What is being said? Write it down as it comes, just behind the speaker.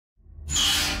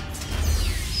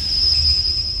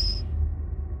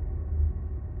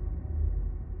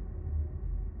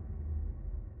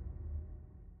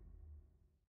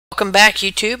Welcome back,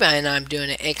 YouTube, and I'm doing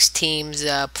an xTeams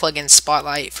Plugin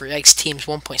Spotlight for xTeams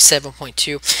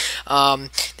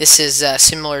 1.7.2. This is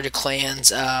similar to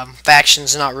clans.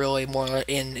 Factions, not really.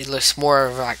 It looks more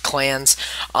of like clans.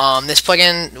 This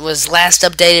plugin was last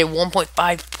updated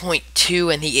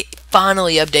 1.5.2, and he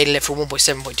finally updated it for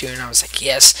 1.7.2, and I was like,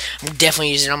 yes, I'm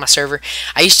definitely using it on my server.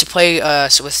 I used to play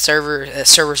with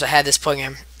servers that had this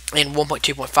plugin in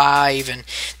 1.2.5 and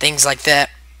things like that,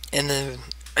 and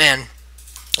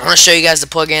I want to show you guys the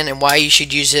plugin and why you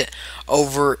should use it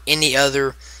over any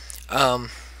other,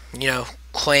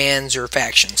 clans or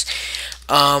factions.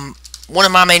 One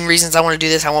of my main reasons I want to do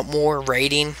this, I want more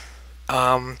rating.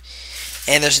 And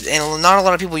not a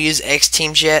lot of people use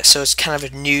xTeams yet, so it's kind of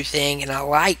a new thing. And I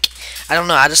don't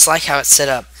know, I just like how it's set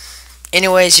up.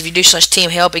 Anyways, if you do /team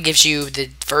help, it gives you the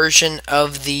version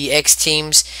of the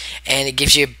xTeams, and it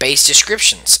gives you base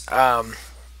descriptions.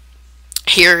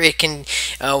 Here it can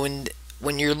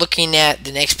when you're looking at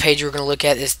the next page we're going to look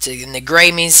at is in the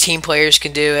gray means team players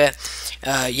can do it,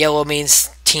 yellow means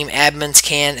team admins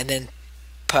can, and then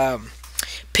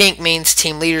pink means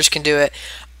team leaders can do it.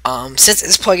 Since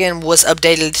this plugin was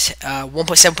updated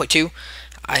 1.7.2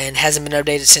 and hasn't been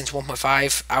updated since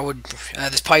 1.5,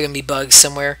 there's probably going to be bugs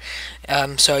somewhere,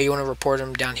 so you want to report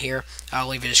them down here. I'll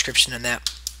leave a description in that.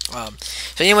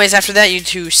 So anyways, after that, you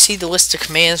to see the list of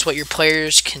commands, what your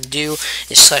players can do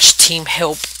is /team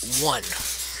help 1.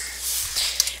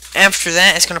 After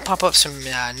that, it's going to pop up some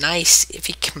nice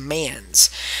iffy commands.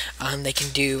 They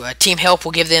can do team help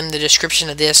will give them the description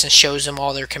of this and shows them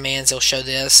all their commands. They'll show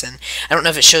this, and I don't know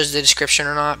if it shows the description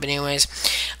or not, but anyways,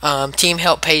 team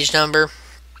help page number.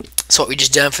 That's what we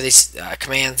just done for these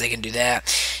commands. They can do that.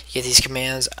 You get these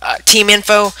commands. Team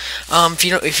info.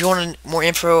 If you want more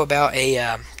info about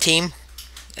a team,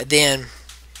 then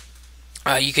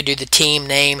you could do the team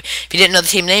name. If you didn't know the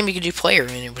team name, you could do player,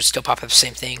 and it would still pop up the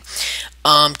same thing.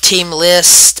 Team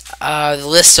list. The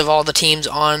list of all the teams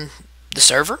on the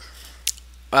server.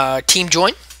 Team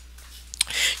join.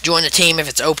 Join the team if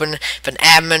it's open. If an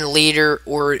admin, leader,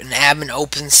 or an admin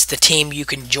opens the team, you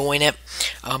can join it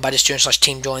by just doing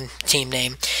 /team join team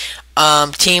name.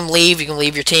 Team leave, you can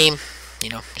leave your team.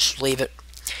 Just leave it.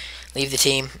 Leave the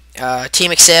team.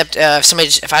 Team accept.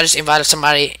 If I just invited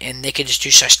somebody and they could just do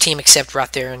 /team accept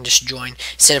right there and just join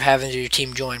instead of having to do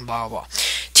team join. Blah blah.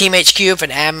 Team HQ if an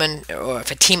admin or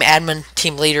if a team admin,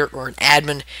 team leader, or an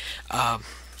admin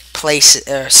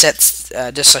sets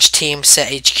just /team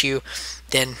set HQ.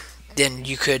 Then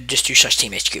you could just do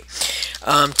 /team HQ.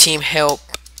 Team help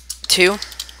 2.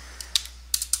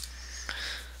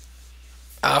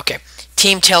 Okay.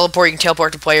 Team teleport. You can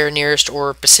teleport the player nearest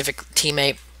or specific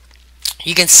teammate.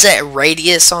 You can set a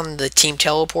radius on the team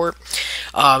teleport.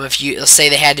 Let's say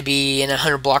they had to be in a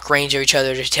 100 block range of each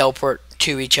other to teleport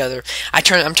to each other. I'm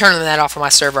turning that off on my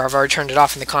server. I've already turned it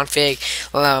off in the config.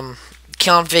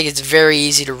 Config is very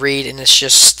easy to read, and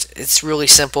it's really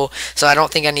simple, so I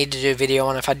don't think I need to do a video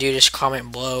on it. If I do, just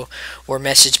comment below or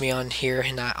message me on here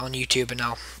and on YouTube, and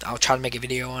I'll try to make a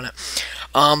video on it.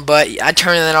 But I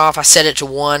turned that off. I set it to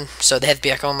 1, so they have to be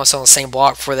like almost on the same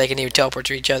block before they can even teleport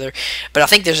to each other. But I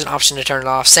think there's an option to turn it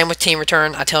off. Same with team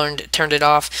return. I turned it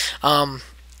off.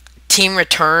 Team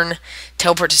return,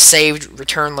 teleport to saved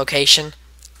return location.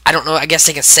 I don't know. I guess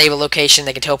they can save a location.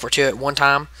 They can teleport to it one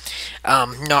time.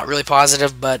 Not really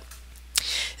positive, but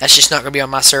that's just not going to be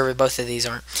on my server. Both of these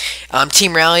aren't.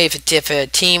 Team rally. If a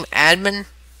team admin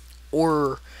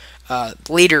or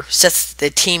leader sets the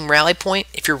team rally point,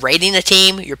 if you're raiding a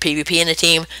team, you're PvP in a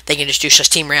team, they can just do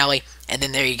 /team rally, and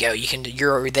then there you go.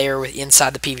 You're there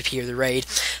inside the PvP or the raid.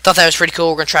 Thought that was pretty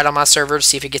cool. We're gonna try it on my server to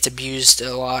see if it gets abused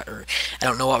a lot, or I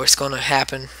don't know what was going to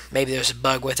happen. Maybe there's a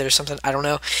bug with it or something. I don't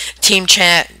know. Team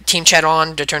chat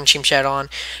on to turn team chat on.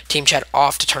 Team chat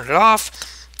off to turn it off.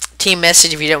 Team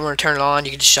message. If you don't want to turn it on,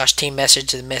 you can just /team message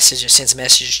to the message. It sends a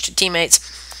message to teammates.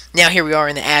 Now here we are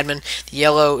in the admin. The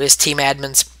yellow is team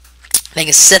admins. They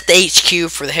can set the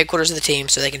HQ for the headquarters of the team,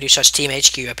 so they can do /team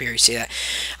HQ up here. You see that?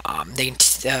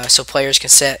 So players can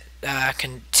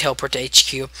teleport to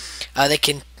HQ. They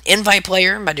can invite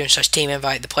player by doing /team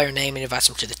invite the player name and invites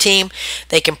them to the team.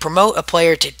 They can promote a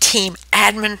player to team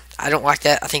admin. I don't like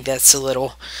that. I think that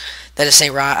just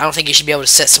ain't right. I don't think you should be able to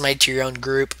set somebody to your own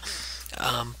group.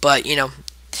 But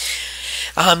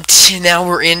now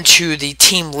we're into the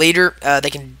team leader. They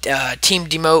can team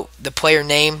demote the player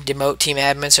name, demote team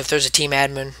admin. So if there's a team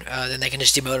admin, then they can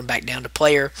just demote them back down to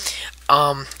player.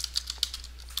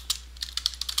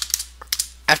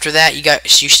 After that,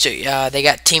 they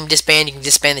got team disband. You can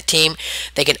disband the team.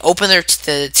 They can open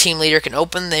the team leader can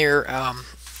open their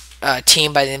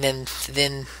team by then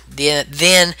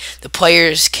the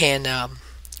players can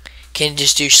can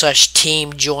just do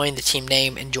 /team join the team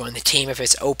name and join the team if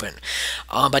it's open.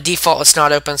 By default, it's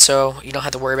not open, so you don't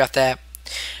have to worry about that.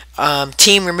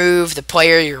 Team remove the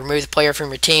player. You remove the player from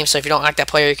your team. So if you don't like that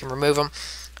player, you can remove them,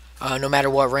 no matter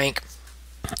what rank.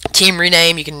 Team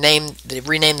rename. You can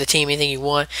rename the team anything you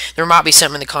want. There might be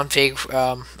something in the config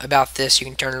about this. You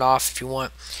can turn it off if you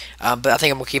want, but I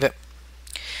think I'm gonna keep it.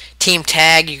 Team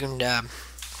tag. You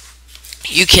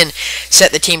can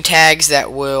set the team tags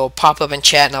that will pop up in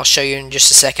chat, and I'll show you in just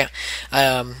a second.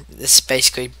 This is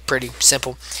basically pretty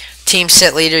simple. Team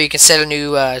set leader. You can set a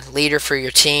new leader for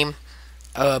your team.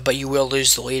 But you will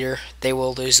lose the leader. They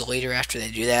will lose the leader after they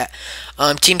do that.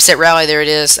 Team set rally, there it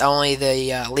is. Only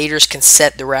the leaders can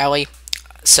set the rally.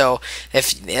 So if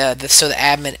so the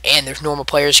admin and the normal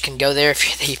players can go there. If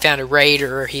he found a raid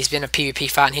or he's been a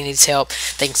PvP fight and he needs help,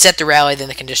 they can set the rally. Then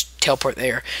they can just teleport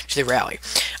there to the rally.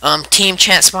 Team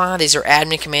chat spawn. These are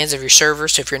admin commands of your server.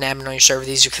 So if you're an admin on your server,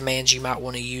 these are commands you might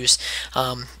want to use.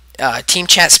 Team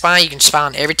chat spy, you can spy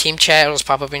on every team chat. It'll just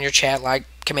pop up in your chat like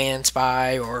command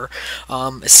spy or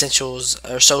essentials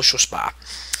or social spy.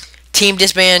 Team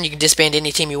disband, you can disband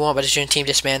any team you want, but it's your team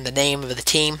disband the name of the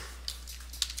team.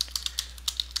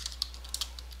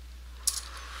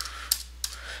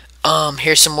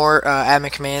 Here's some more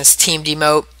admin commands. Team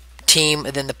demote, team,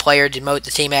 and then the player, demote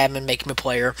the team admin, make him a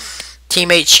player. Team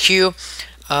HQ, you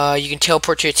can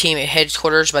teleport to your team at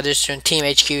headquarters by just doing team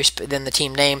HQ, then the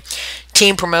team name.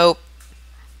 Team promote,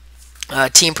 the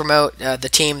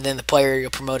team, then the player, you'll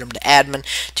promote him to admin.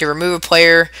 To remove a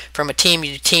player from a team,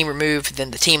 you do team remove, then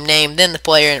the team name, then the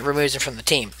player, and it removes him from the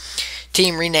team.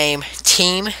 Team rename,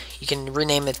 team, you can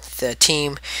rename it the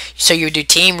team. So you do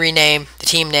team rename, the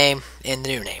team name, and the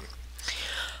new name.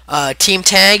 Team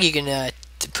tag, you can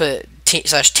put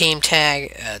 /team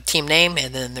tag, team name,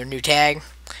 and then their new tag.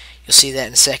 You'll see that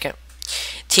in a second.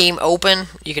 Team open,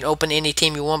 you can open any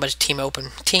team you want, but it's team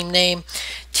open. Team name,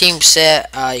 team set,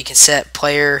 you can set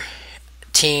player,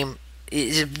 team.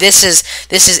 This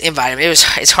is invite him.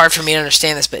 It's hard for me to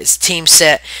understand this, but it's team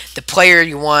set, the player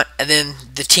you want, and then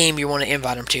the team you want to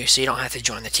invite him to. So you don't have to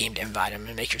join the team to invite him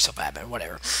and make yourself admin,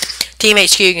 whatever. Team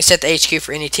HQ, you can set the HQ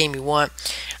for any team you want.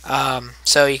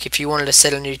 So if you wanted to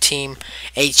set a new team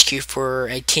HQ for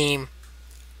a team,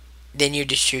 then you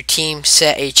just do team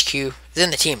set HQ,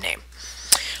 then the team name.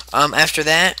 After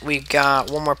that, we've got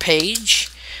one more page.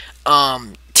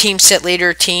 Team set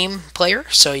leader, team player.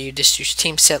 So you just use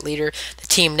team set leader, the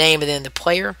team name, and then the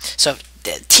player. So if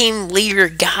the team leader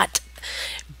got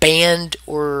banned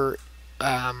or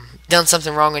done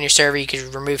something wrong on your server, you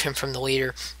could remove him from the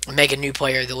leader and make a new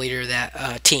player the leader of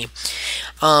that team.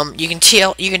 You can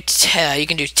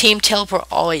do team teleport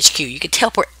all HQ. You can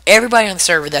teleport everybody on the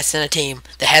server that's in a team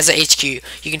that has a HQ.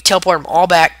 You can teleport them all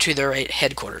back to their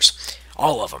headquarters,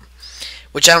 all of them.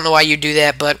 Which I don't know why you do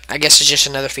that, but I guess it's just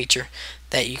another feature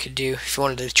that you could do if you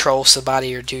wanted to troll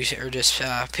somebody or just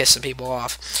piss some people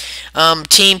off.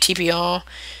 Team TP all.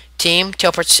 Team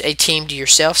teleports a team to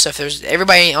yourself. So if there's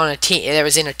everybody on a team that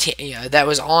was in a team, that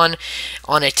was on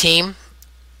a team,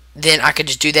 then I could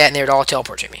just do that and they would all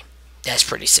teleport to me. That's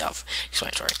pretty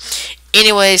self-explanatory.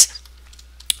 Anyways,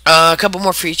 a couple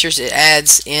more features it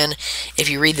adds in. If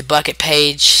you read the Bukkit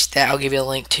page, that I'll give you a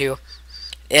link to.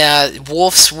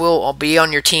 Wolves will be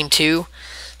on your team too.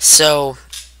 So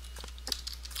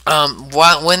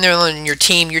when they're on your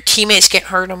team, your teammates can't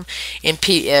hurt them, and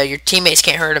your teammates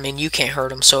can't hurt them, and you can't hurt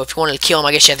them. So if you wanted to kill them,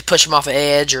 I guess you have to push them off an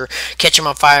edge or catch them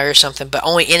on fire or something. But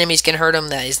only enemies can hurt them.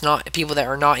 That is not people that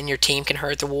are not in your team can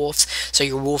hurt the wolves. So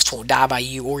your wolves won't die by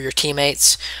you or your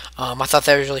teammates. I thought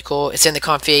that was really cool. It's in the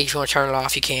config. If you want to turn it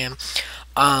off, you can.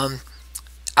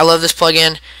 I love this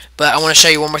plugin, but I want to show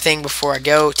you one more thing before I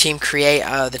go. Team create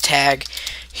the tag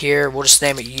here. We'll just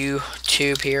name it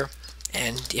YouTube here,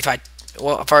 and if I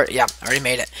yeah, I already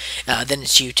made it. Then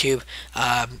it's YouTube.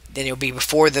 Then it'll be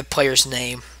before the player's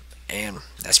name, and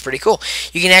that's pretty cool.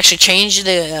 You can actually change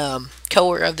the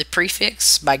color of the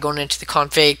prefix by going into the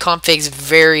config. Config is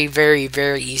very, very,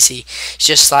 very easy. It's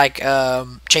just like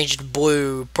change it to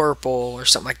blue, purple, or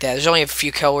something like that. There's only a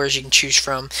few colors you can choose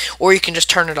from, or you can just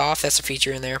turn it off. That's a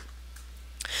feature in there.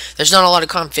 There's not a lot of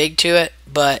config to it,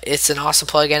 but it's an awesome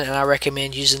plugin, and I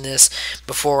recommend using this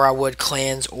before I would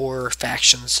clans or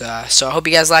factions. So I hope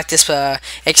you guys like this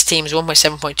xTeams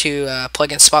 1.7.2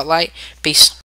 Plugin Spotlight. Peace.